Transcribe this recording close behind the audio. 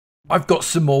I've got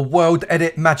some more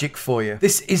WorldEdit magic for you.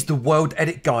 This is the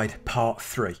WorldEdit Guide Part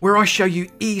 3, where I show you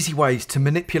easy ways to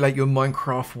manipulate your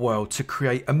Minecraft world to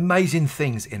create amazing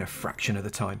things in a fraction of the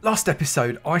time. Last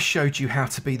episode, I showed you how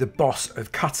to be the boss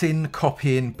of cutting,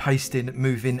 copying, pasting,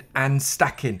 moving, and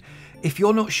stacking. If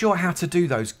you're not sure how to do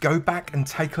those, go back and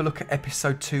take a look at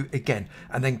episode 2 again,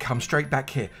 and then come straight back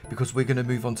here because we're going to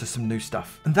move on to some new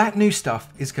stuff. And that new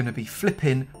stuff is going to be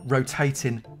flipping,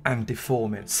 rotating, and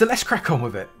deforming. So let's crack on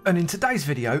with it. And in today's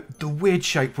video, the weird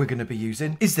shape we're going to be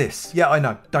using is this. Yeah, I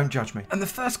know, don't judge me. And the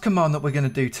first command that we're going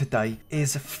to do today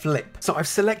is flip. So I've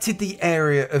selected the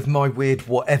area of my weird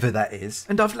whatever that is,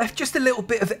 and I've left just a little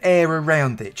bit of air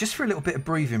around it, just for a little bit of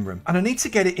breathing room. And I need to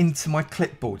get it into my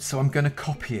clipboard, so I'm going to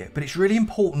copy it. But it's really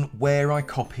important where I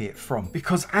copy it from,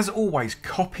 because as always,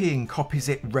 copying copies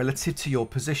it relative to your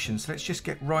position. So let's just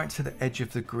get right to the edge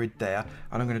of the grid there,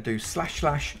 and I'm going to do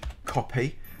 /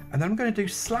 copy, and then I'm going to do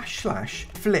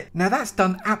 / flip. Now that's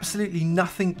done absolutely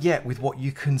nothing yet with what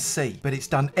you can see, but it's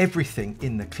done everything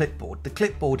in the clipboard. The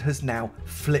clipboard has now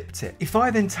flipped it. If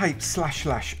I then take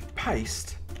 /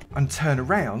 paste and turn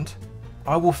around,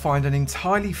 I will find an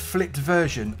entirely flipped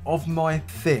version of my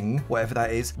thing, whatever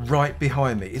that is, right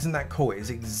behind me. Isn't that cool? It is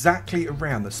exactly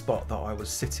around the spot that I was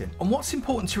sitting. And what's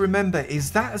important to remember is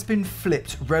that has been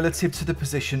flipped relative to the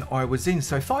position I was in.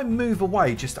 So if I move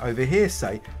away just over here,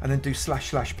 say, and then do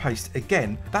 / paste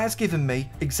again, that has given me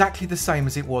exactly the same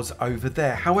as it was over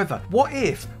there. However, what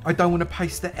if I don't want to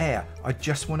paste the air? I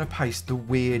just want to paste the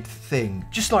weird thing.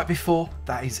 Just like before,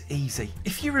 that is easy.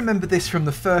 If you remember this from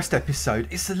the first episode,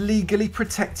 it's a legally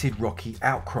protected rocky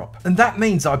outcrop, and that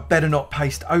means I better not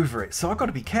paste over it, so I've got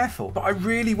to be careful. But I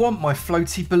really want my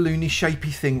floaty balloony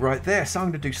shapey thing right there, so I'm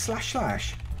going to do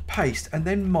 / paste and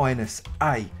then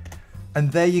 -A, and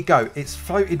there you go. It's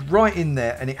floated right in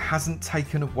there, and it hasn't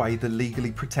taken away the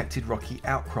legally protected rocky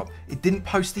outcrop. It didn't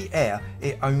post the air,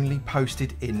 it only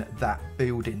posted in that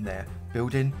building there.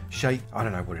 Building, shape, I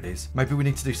don't know what it is. Maybe we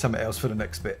need to do something else for the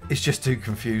next bit. It's just too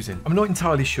confusing. I'm not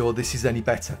entirely sure this is any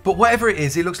better. But whatever it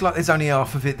is, it looks like there's only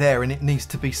half of it there, and it needs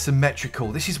to be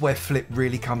symmetrical. This is where flip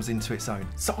really comes into its own.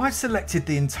 So I've selected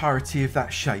the entirety of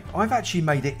that shape. I've actually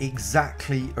made it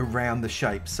exactly around the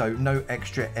shape, so no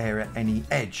extra air at any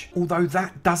edge. Although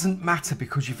that doesn't matter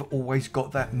because you've always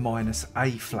got that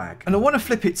 -A flag. And I want to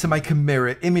flip it to make a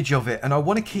mirror image of it, and I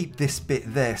want to keep this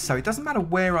bit there, so it doesn't matter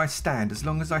where I stand as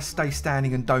long as I stay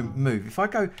standing and don't move. If I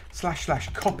go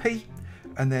 / copy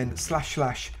and then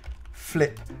 /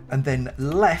 flip and then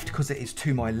left, because it is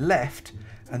to my left,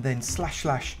 and then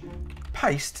 /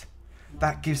 paste,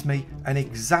 that gives me an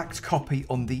exact copy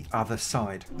on the other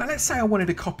side. Now let's say I wanted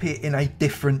to copy it in a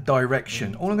different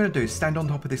direction. All I'm going to do is stand on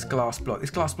top of this glass block. This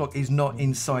glass block is not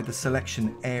inside the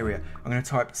selection area. I'm going to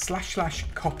type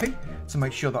 / copy to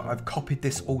make sure that I've copied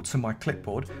this all to my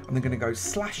clipboard. I'm then going to go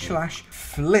 /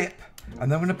 flip, and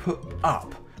then I'm going to put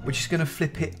up, which is going to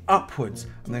flip it upwards.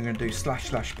 I'm then going to do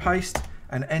 / paste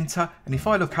and enter. And if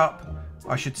I look up,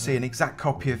 I should see an exact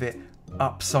copy of it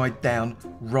upside down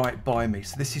right by me.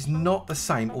 So this is not the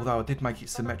same, although I did make it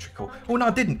symmetrical. Oh no,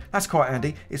 I didn't. That's quite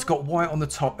handy. It's got white on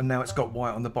the top and now it's got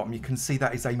white on the bottom. You can see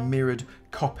that is a mirrored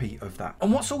copy of that.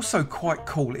 And what's also quite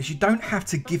cool is you don't have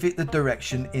to give it the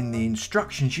direction in the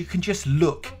instructions. You can just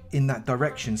look in that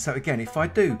direction. So again, if I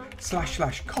do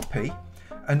 / copy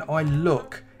and I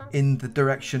look in the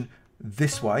direction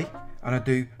this way, and I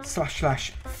do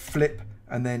 / flip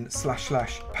and then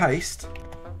 / paste,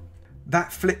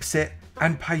 that flips it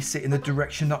and paste it in the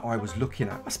direction that I was looking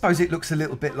at. I suppose it looks a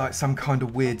little bit like some kind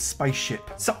of weird spaceship.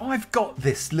 So I've got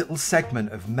this little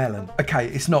segment of melon. Okay,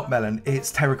 it's not melon,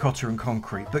 it's terracotta and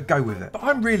concrete, but go with it. But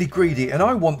I'm really greedy and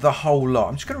I want the whole lot.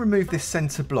 I'm just going to remove this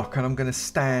center block and I'm going to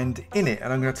stand in it,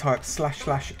 and I'm going to type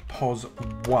 / pos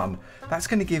 1. That's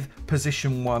going to give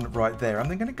position 1 right there. I'm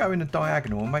then going to go in a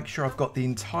diagonal and make sure I've got the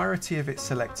entirety of it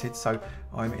selected. So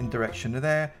I'm in direction of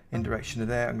there, in direction of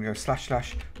there. I'm going to go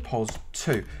 / pos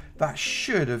 2. That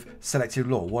should have selected,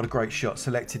 Lord, what a great shot,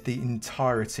 selected the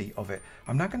entirety of it.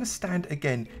 I'm now going to stand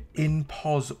again in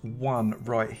pos 1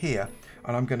 right here,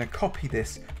 and I'm going to copy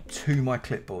this to my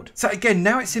clipboard. So again,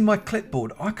 now it's in my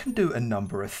clipboard, I can do a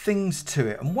number of things to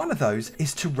it, and one of those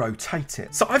is to rotate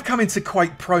it. So I've come into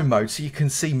Quake Pro mode so you can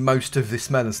see most of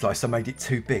this melon slice. I made it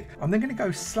too big. I'm then going to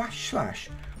go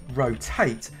 /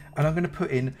 rotate, and I'm going to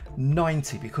put in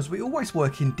 90 because we always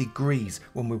work in degrees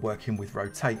when we're working with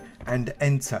rotate, and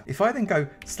enter. If I then go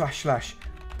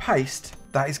 / paste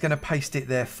that is going to paste it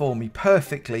there for me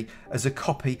perfectly as a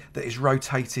copy that is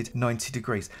rotated 90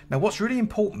 degrees. Now what's really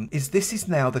important is this is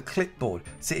now the clipboard.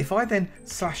 So if I then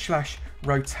 /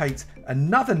 rotate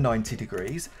another 90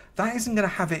 degrees, that isn't going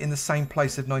to have it in the same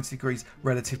place of 90 degrees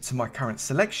relative to my current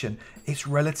selection. It's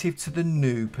relative to the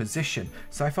new position.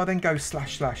 So if I then go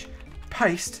 /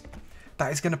 paste,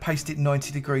 that is going to paste it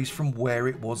 90 degrees from where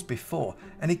it was before.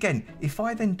 And again, if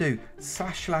I then do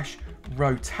 /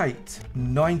 rotate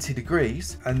 90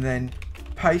 degrees and then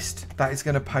paste, that is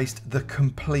going to paste the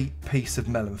complete piece of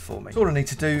melon for me. So all I need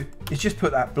to do is just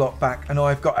put that block back and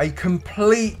I've got a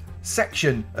complete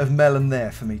section of melon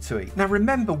there for me to eat. Now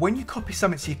remember, when you copy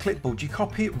something to your clipboard, you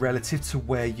copy it relative to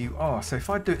where you are. So if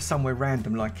I do it somewhere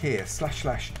random like here,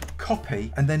 /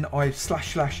 copy, and then I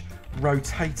 /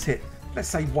 rotate it, let's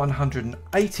say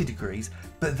 180 degrees,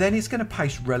 but then it's going to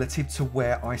paste relative to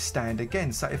where I stand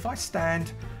again. So if I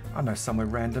stand, I don't know, somewhere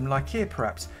random like here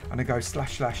perhaps, and I go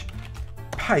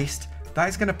 / paste, that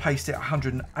is going to paste it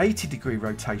 180 degree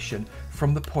rotation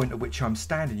from the point at which I'm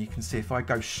standing. You can see if I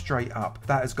go straight up,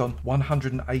 that has gone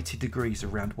 180 degrees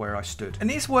around where I stood.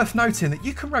 And it's worth noting that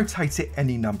you can rotate it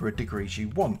any number of degrees you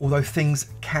want, although things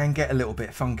can get a little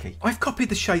bit funky. I've copied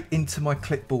the shape into my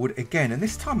clipboard again, and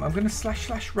this time I'm going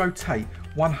to / rotate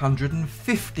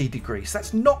 150 degrees.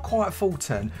 That's not quite a full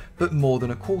turn, but more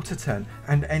than a quarter turn,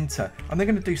 and enter. I'm then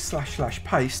going to do /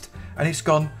 paste, and it's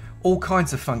gone all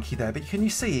kinds of funky there, but can you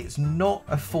see it's not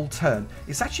a full turn?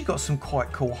 It's actually got some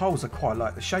quite cool holes. I quite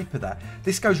like the shape of that.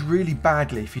 This goes really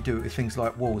badly if you do it with things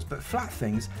like walls, but flat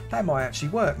things, that might actually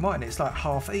work, mightn't it? It's like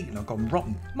half eaten or gone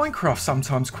rotten. Minecraft's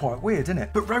sometimes quite weird, isn't it?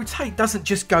 But rotate doesn't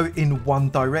just go in one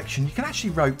direction. You can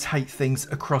actually rotate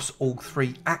things across all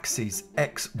three axes,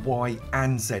 X, Y,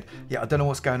 and Z. Yeah, I don't know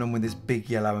what's going on with this big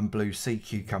yellow and blue sea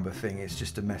cucumber thing. It's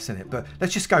just a mess in it, but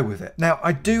let's just go with it. Now,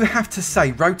 I do have to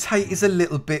say, rotate is a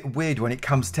little bit weird when it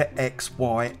comes to X,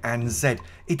 Y, and Z.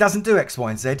 It doesn't do X, Y,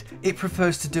 and Z. It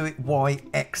prefers to do it Y,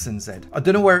 X, and Z. I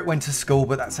don't know where it went to school,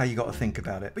 but that's how you got to think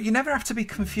about it. But you never have to be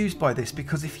confused by this,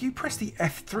 because if you press the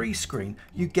F3 screen,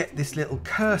 you get this little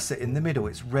cursor in the middle.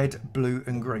 It's red, blue,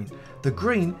 and green. The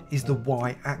green is the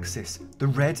Y axis, the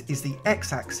red is the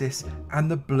X axis, and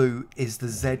the blue is the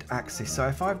Z axis. So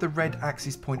if I have the red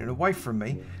axis pointing away from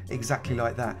me, exactly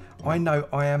like that, I know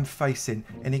I am facing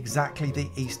in exactly the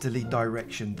easterly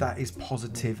direction. That is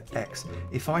positive X.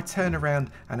 If I turn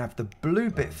around and have the blue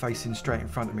bit facing straight in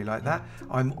front of me like that,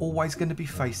 I'm always going to be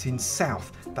facing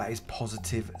south. That is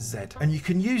positive Z. And you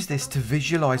can use this to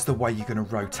visualize the way you're going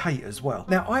to rotate as well.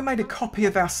 Now, I made a copy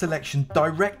of our selection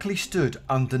directly stood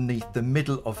underneath the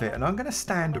middle of it, and I'm going to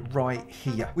stand right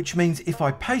here, which means if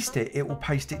I paste it, it will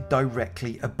paste it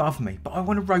directly above me, but I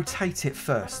want to rotate it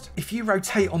first. If you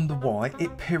rotate on the Y,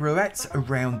 it pirouettes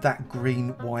around that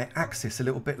green Y axis, a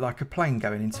little bit like a plane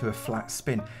going into a flat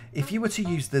spin. If you were to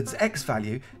use the X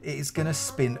value, it is going to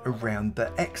spin around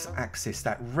the X axis,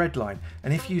 that red line.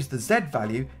 And if you use the Z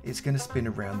value, it's going to spin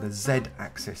around the Z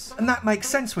axis. And that makes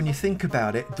sense when you think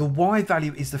about it. The Y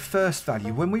value is the first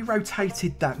value. When we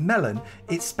rotated that melon,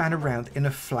 it span around in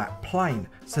a flat plane.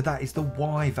 So that is the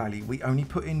Y value. We only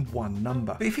put in one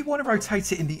number. But if you want to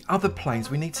rotate it in the other planes,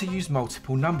 we need to use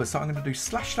multiple numbers. So I'm going to do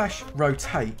 /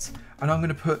 rotate, and I'm going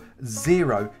to put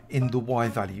 0 in the Y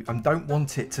value. I don't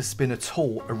want it to spin at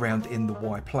all around in the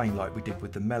Y plane like we did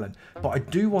with the melon, but I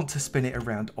do want to spin it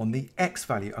around on the X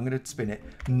value. I'm going to spin it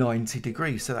 90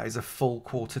 degrees, so that is a full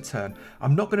quarter turn.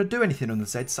 I'm not going to do anything on the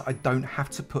Z, so I don't have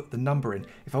to put the number in.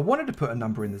 If I wanted to put a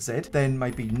number in the Z, then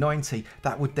maybe 90,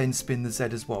 that would then spin the Z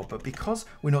as well. But because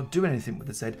we're not doing anything with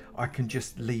the Z, I can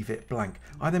just leave it blank.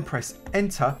 I then press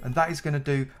enter, and that is going to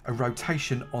do a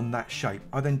rotation on that shape.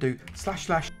 I then do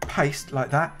 / paste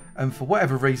like that, and for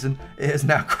whatever reason it has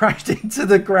now crashed into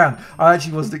the ground. I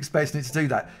actually wasn't expecting it to do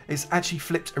that. It's actually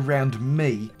flipped around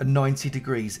me at 90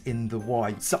 degrees in the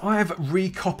Y. So I have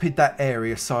recopied that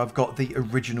area, so I've got the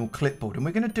original clipboard, and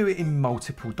we're going to do it in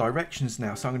multiple directions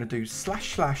now. So I'm going to do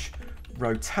 /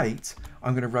 rotate.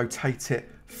 I'm going to rotate it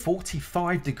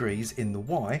 45 degrees in the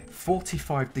Y,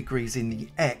 45 degrees in the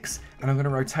X, and I'm going to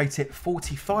rotate it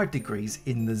 45 degrees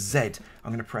in the Z.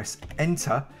 I'm going to press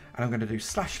enter, and I'm going to do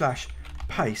 /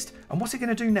 paste. And what's it going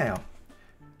to do now?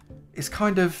 It's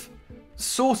kind of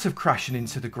sort of crashing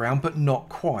into the ground, but not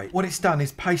quite. What it's done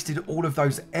is pasted all of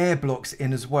those air blocks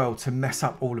in as well to mess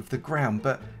up all of the ground,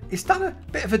 but it's done a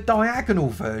bit of a diagonal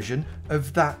version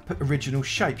of that original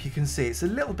shape. You can see it's a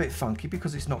little bit funky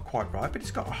because it's not quite right, but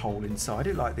it's got a hole inside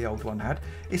it like the old one had.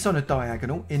 It's on a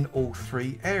diagonal in all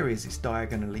three areas. It's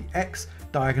diagonally X,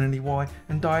 diagonally Y,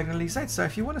 and diagonally Z. So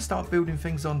if you want to start building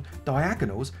things on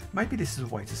diagonals, maybe this is a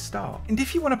way to start. And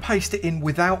if you want to paste it in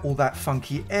without all that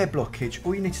funky air blockage,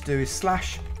 all you need to do is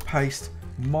slash paste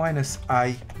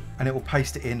 -A, and it will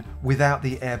paste it in without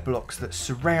the air blocks that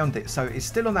surround it. So it's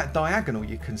still on that diagonal,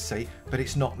 you can see, but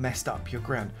it's not messed up your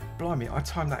ground. Blimey, I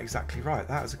timed that exactly right.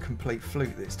 That was a complete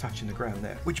fluke that it's touching the ground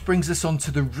there. Which brings us on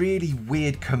to the really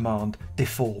weird command,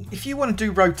 deform. If you want to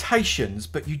do rotations,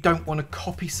 but you don't want to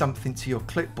copy something to your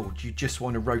clipboard, you just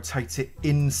want to rotate it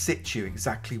in situ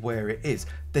exactly where it is,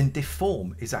 then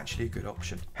deform is actually a good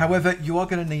option. However, you are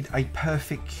going to need a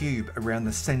perfect cube around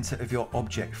the center of your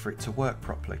object for it to work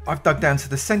properly. I've dug down to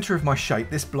the center of my shape.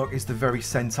 This block is the very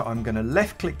center. I'm going to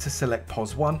left click to select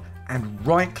pos 1 and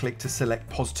right click to select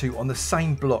pos 2 on the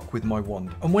same block with my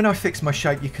wand. And when I fix my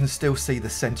shape, you can still see the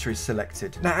center is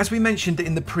selected. Now, as we mentioned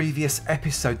in the previous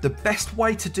episode, the best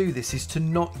way to do this is to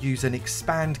not use an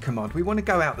expand command. We want to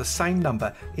go out the same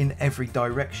number in every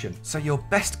direction. So your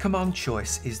best command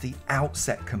choice is the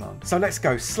outset command. So let's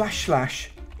go //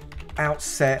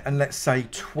 outset, and let's say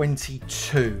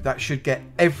 22. That should get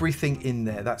everything in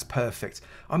there. That's perfect.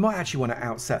 I might actually want to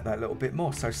outset that a little bit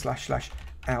more. So //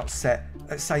 outset,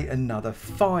 let's say another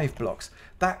 5 blocks.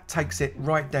 That takes it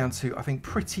right down to, I think,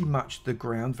 pretty much the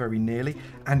ground, very nearly,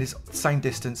 and is same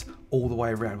distance all the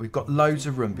way around. We've got loads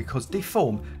of room because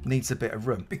deform needs a bit of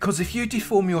room. Because if you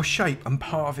deform your shape and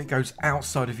part of it goes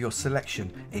outside of your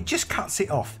selection, it just cuts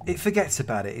it off. It forgets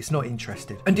about it. It's not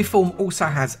interested. And deform also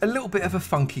has a little bit of a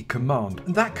funky command.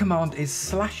 And that command is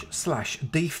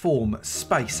 // deform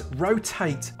space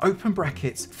rotate open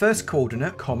brackets first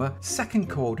coordinate, comma, second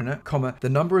coordinate, comma, the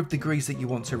number of degrees that you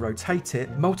want to rotate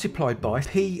it multiplied by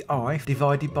pi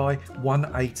divided by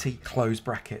 180 close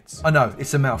brackets. I know,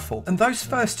 it's a mouthful. And those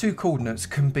first two coordinates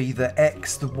can be the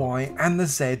X, the Y, and the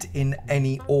Z in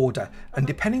any order. And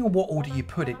depending on what order you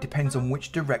put it, depends on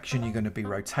which direction you're going to be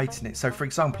rotating it. So for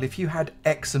example, if you had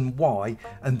X and Y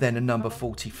and then a number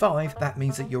 45, that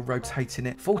means that you're rotating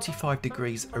it 45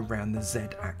 degrees around the Z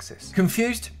axis.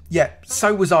 Confused? Yeah,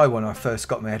 so was I when I first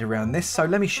got my head around this, so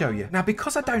let me show you. Now,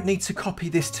 because I don't need to copy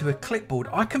this to a clipboard,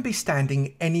 I can be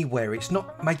standing anywhere. It's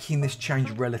not making this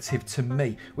change relative to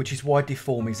me, which is why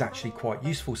deform is actually quite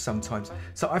useful sometimes.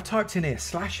 So I've typed in here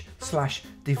 //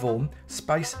 deform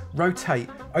space rotate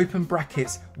open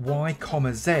brackets Y,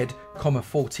 Z,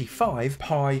 45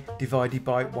 pi divided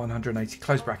by 180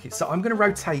 close brackets. So I'm going to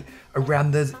rotate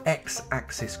around the X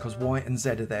axis because Y and Z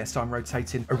are there. So I'm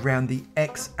rotating around the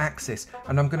X axis,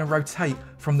 and I'm going to rotate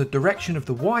from the direction of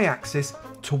the Y axis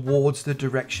towards the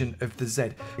direction of the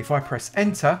Z. If I press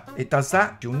enter, it does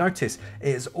that. You'll notice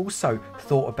it has also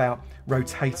thought about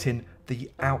rotating the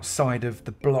outside of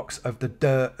the blocks of the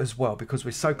dirt as well, because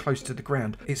we're so close to the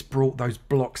ground. It's brought those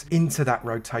blocks into that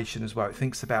rotation as well. It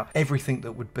thinks about everything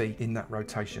that would be in that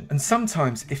rotation. And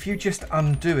sometimes if you just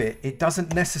undo it, it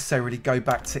doesn't necessarily go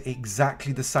back to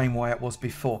exactly the same way it was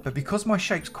before. But because my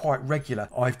shape's quite regular,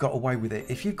 I've got away with it.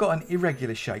 If you've got an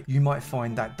irregular shape, you might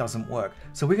find that doesn't work.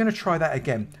 So we're going to try that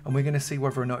again, and we're going to see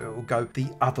whether or not it will go the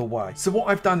other way. So what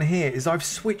I've done here is I've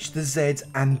switched the Z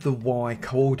and the Y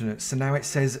coordinates. So now it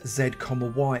says Z,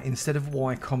 Y instead of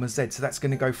Y, Z. So that's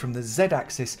going to go from the Z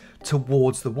axis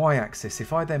towards the Y axis.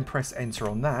 If I then press enter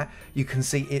on that, you can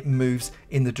see it moves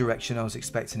in the direction I was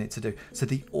expecting it to do. So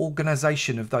the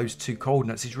organization of those two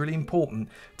coordinates is really important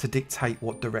to dictate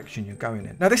what direction you're going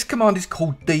in. Now this command is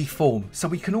called deform. So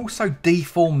we can also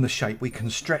deform the shape. We can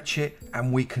stretch it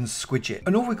and we can squidge it.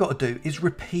 And all we've got to do is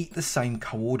repeat the same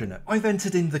coordinate. I've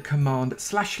entered in the command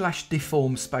 //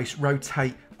 deform space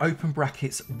rotate open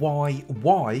brackets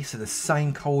Y, so the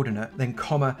same coordinate, then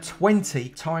comma 20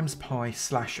 times pi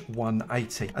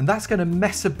 /180. And that's going to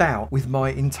mess about with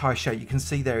my entire shape. You can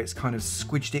see there it's kind of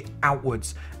squidged it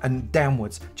outwards and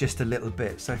downwards just a little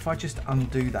bit. So if I just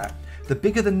undo that, the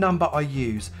bigger the number I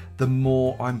use, the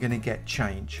more I'm going to get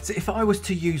change. So if I was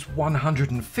to use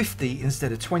 150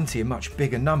 instead of 20, a much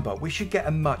bigger number, we should get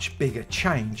a much bigger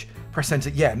change. Press enter.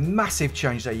 Yeah, massive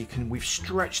change there. We've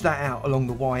stretched that out along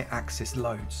the Y axis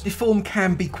loads. Deform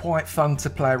can be quite fun to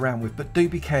play around with, but do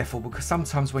be careful because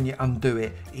sometimes when you undo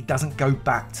it, it doesn't go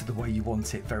back to the way you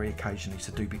want it very occasionally,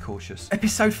 so do be cautious.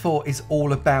 Episode 4 is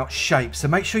all about shape, so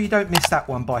make sure you don't miss that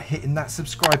one by hitting that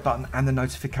subscribe button and the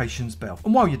notifications bell.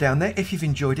 And while you're down there, if you've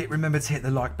enjoyed it, remember to hit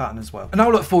the like button as well. And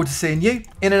I'll look forward to seeing you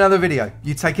in another video.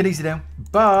 You take it easy now.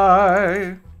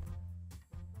 Bye.